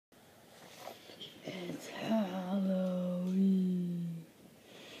It's Halloween.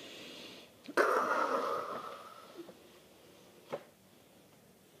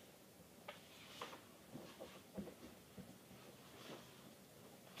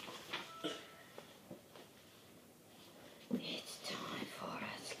 It's time for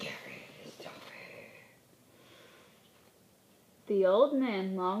a scary story. The old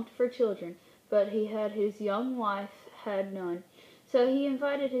man longed for children, but his young wife had none, so he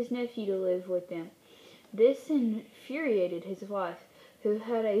invited his nephew to live with them. This infuriated his wife, who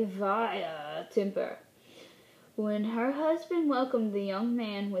had a vile temper. When her husband welcomed the young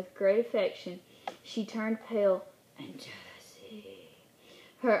man with great affection, she turned pale and jealousy.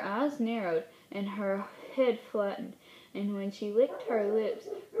 Her eyes narrowed and her head flattened, and when she licked her lips,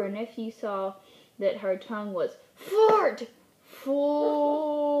 her nephew saw that her tongue was forked.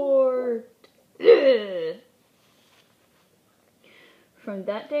 Ugh. From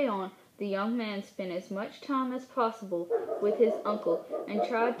that day on, the young man spent as much time as possible with his uncle and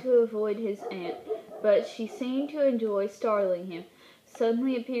tried to avoid his aunt, but she seemed to enjoy startling him,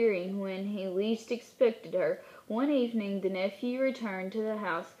 suddenly appearing when he least expected her. One evening the nephew returned to the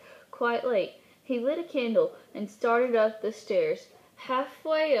house quite late. He lit a candle and started up the stairs.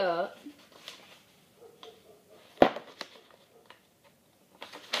 Halfway up,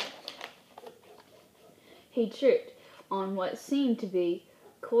 he tripped on what seemed to be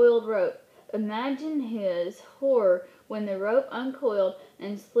coiled rope. Imagine his horror when the rope uncoiled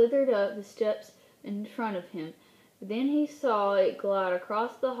and slithered up the steps in front of him. Then he saw it glide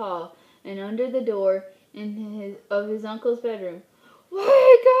across the hall and under the door of his uncle's bedroom.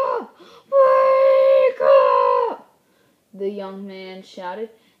 "Wake up! Wake up!" the young man shouted,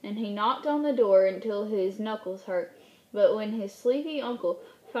 and he knocked on the door until his knuckles hurt. But when his sleepy uncle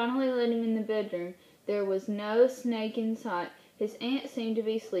finally let him in the bedroom, there was no snake in sight. His aunt seemed to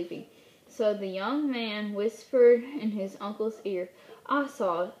be sleeping. So the young man whispered in his uncle's ear, I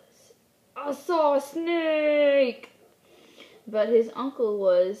saw a snake!" But his uncle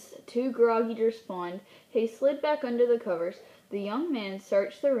was too groggy to respond. He slid back under the covers. The young man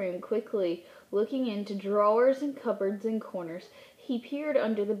searched the room quickly, looking into drawers and cupboards and corners. He peered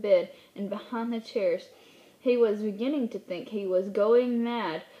under the bed and behind the chairs. He was beginning to think he was going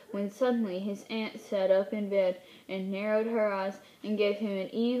mad when suddenly his aunt sat up in bed and narrowed her eyes and gave him an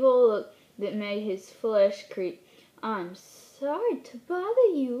evil look that made his flesh creep. "I'm sorry to bother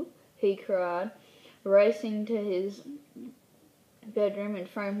you," he cried, racing to his bedroom and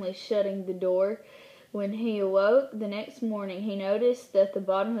firmly shutting the door. When he awoke the next morning, he noticed that the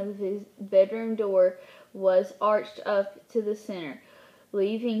bottom of his bedroom door was arched up to the center,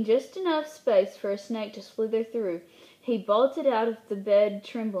 leaving just enough space for a snake to slither through. He bolted out of the bed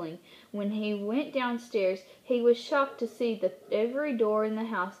trembling. When he went downstairs, he was shocked to see that every door in the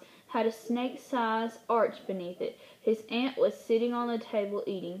house had a snake-sized arch beneath it. His aunt was sitting on the table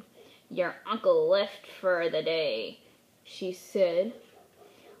eating. "Your uncle left for the day," she said,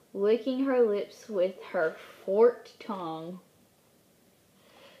 licking her lips with her forked tongue.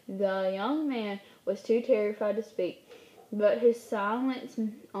 The young man was too terrified to speak, but his silence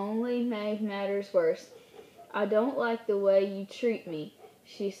only made matters worse. "I don't like the way you treat me,"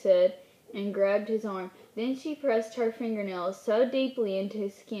 she said, and grabbed his arm. Then she pressed her fingernails so deeply into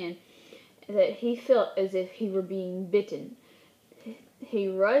his skin that he felt as if he were being bitten. He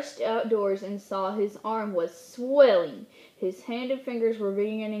rushed outdoors and saw his arm was swelling. His hand and fingers were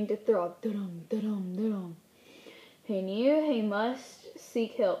beginning to throb. Da-dum, da-dum, da-dum. He knew he must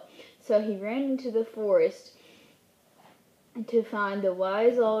seek help, so he ran into the forest to find the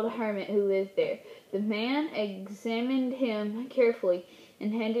wise old hermit who lived there. The man examined him carefully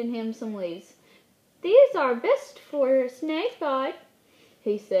and handed him some leaves. "These are best for snake bite,"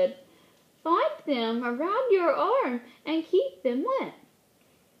 he said. "Bind them around your arm and keep them wet."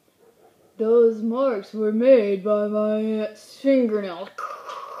 "Those marks were made by my aunt's fingernails."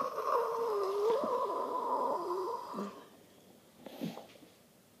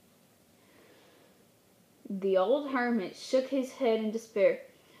 The old hermit shook his head in despair.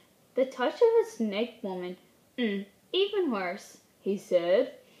 "The touch of a snake woman? Even worse," he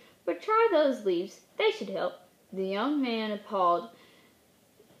said. "But try those leaves. They should help." The young man appalled.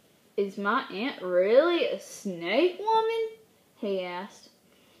 "Is my aunt really a snake woman?" he asked.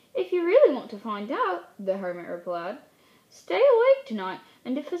 "If you really want to find out," the hermit replied, "stay awake tonight,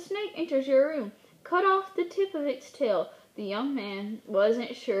 and if a snake enters your room, cut off the tip of its tail." The young man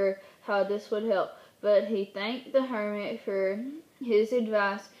wasn't sure how this would help, but he thanked the hermit for his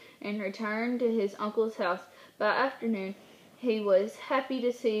advice and returned to his uncle's house. By afternoon, he was happy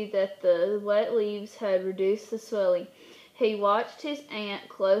to see that the wet leaves had reduced the swelling. He watched his aunt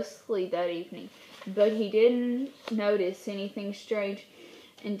closely that evening, but he didn't notice anything strange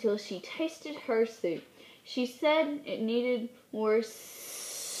until she tasted her soup. She said it needed more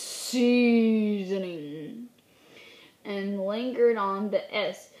seasoning and lingered on the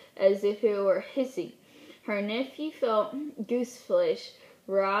S as if it were hissing. Her nephew felt goose flesh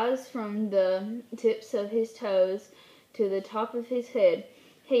rise from the tips of his toes to the top of his head.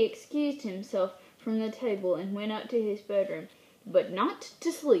 He excused himself from the table and went up to his bedroom, but not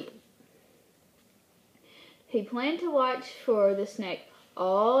to sleep. He planned to watch for the snake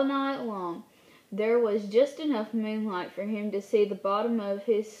all night long. There was just enough moonlight for him to see the bottom of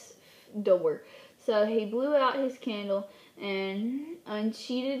his door, so he blew out his candle and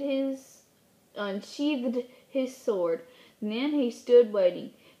unsheathed his sword. Then he stood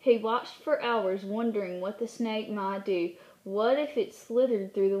waiting. He watched for hours, wondering what the snake might do. What if it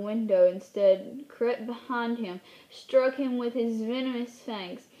slithered through the window instead, crept behind him, struck him with his venomous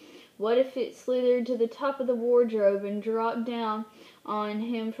fangs? What if it slithered to the top of the wardrobe and dropped down on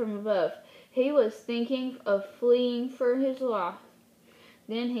him from above? He was thinking of fleeing for his life.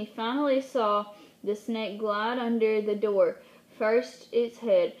 Then he finally saw the snake glide under the door. First its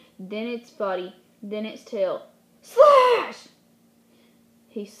head, then its body, then its tail. Slash!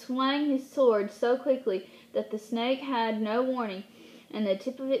 He swung his sword so quickly that the snake had no warning, and the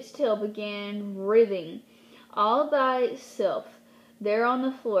tip of its tail began writhing all by itself there on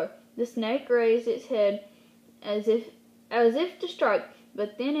the floor. The snake raised its head as if to strike,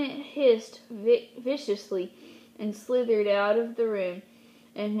 but then it hissed viciously and slithered out of the room.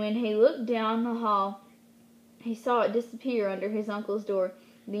 And when he looked down the hall, he saw it disappear under his uncle's door.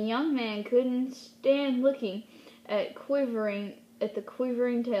 The young man couldn't stand looking at the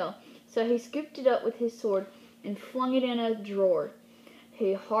quivering tail, so he scooped it up with his sword and flung it in a drawer.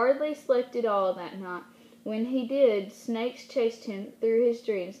 He hardly slept at all that night. When he did, snakes chased him through his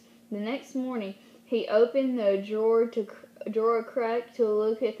dreams. The next morning, he opened the drawer a crack to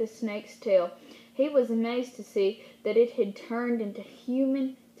look at the snake's tail. He was amazed to see that it had turned into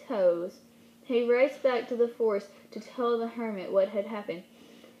human toes. He raced back to the forest to tell the hermit what had happened.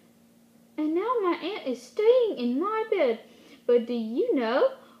 And now my aunt is staying in my bed. But do you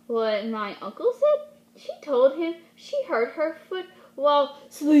know what my uncle said? She told him she hurt her foot while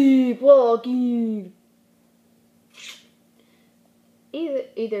sleepwalking.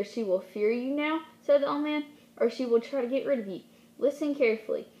 Either she will fear you now, said the old man, or she will try to get rid of you. Listen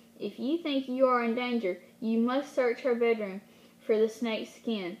carefully. If you think you are in danger, you must search her bedroom for the snake's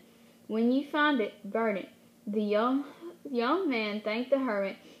skin. When you find it, burn it. The young man thanked the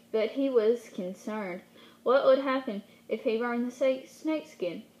hermit, but he was concerned. What would happen if he burned the snake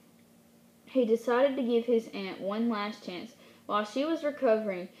skin? He decided to give his aunt one last chance. While she was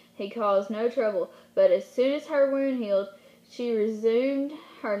recovering, he caused no trouble, but as soon as her wound healed, she resumed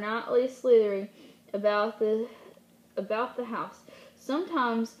her nightly slithering about the house.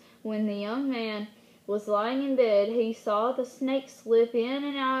 Sometimes, when the young man was lying in bed, he saw the snake slip in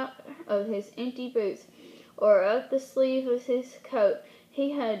and out of his empty boots, or up the sleeve of his coat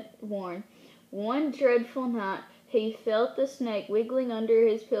he had worn. One dreadful night, he felt the snake wiggling under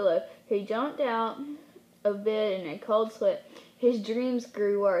his pillow. He jumped out of bed in a cold sweat. His dreams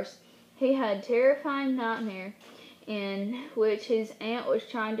grew worse. He had a terrifying nightmare in which his aunt was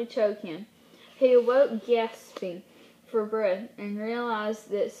trying to choke him. He awoke gasping for breath and realized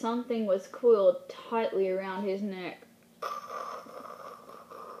that something was coiled tightly around his neck.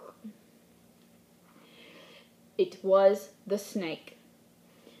 It was the snake.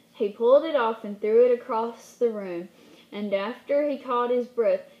 He pulled it off and threw it across the room, and after he caught his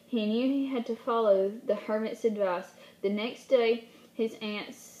breath, he knew he had to follow the hermit's advice. The next day, his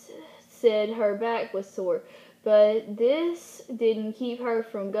aunt said her back was sore, but this didn't keep her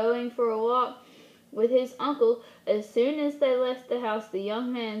from going for a walk with his uncle. As soon as they left the house, the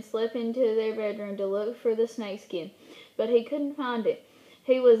young man slipped into their bedroom to look for the snakeskin, but he couldn't find it.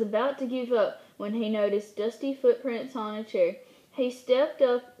 He was about to give up when he noticed dusty footprints on a chair. He stepped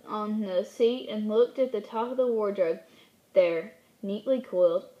up on the seat and looked at the top of the wardrobe. There, neatly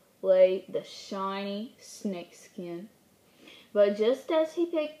coiled, lay the shiny snakeskin. But just as he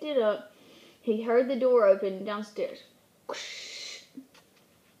picked it up, he heard the door open downstairs.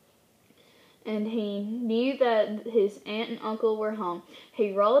 And he knew that his aunt and uncle were home.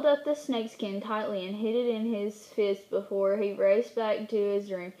 He rolled up the snakeskin tightly and hid it in his fist before he raced back to his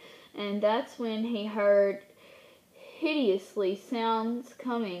room. And that's when he heard hideously sounds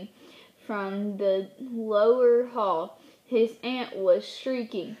coming from the lower hall. His aunt was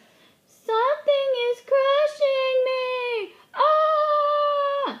shrieking, "Something is crushing me!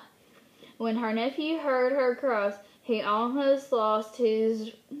 Ah!" When her nephew heard her cries, He almost lost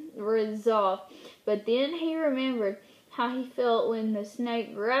his resolve, but then he remembered how he felt when the snake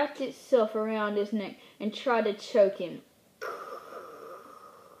wrapped itself around his neck and tried to choke him.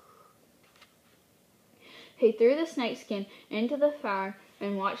 He threw the snakeskin into the fire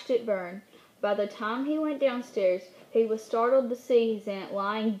and watched it burn. By the time he went downstairs, he was startled to see his aunt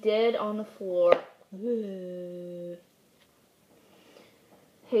lying dead on the floor.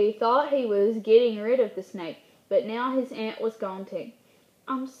 He thought he was getting rid of the snake, but now his aunt was gone too.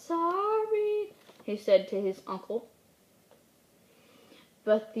 "I'm sorry," he said to his uncle.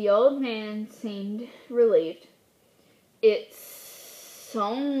 But the old man seemed relieved. "It's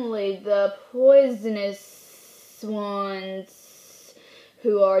only the poisonous ones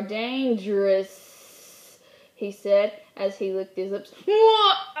who are dangerous," he said as he licked his lips.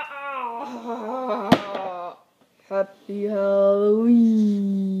 "Happy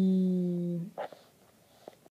Halloween."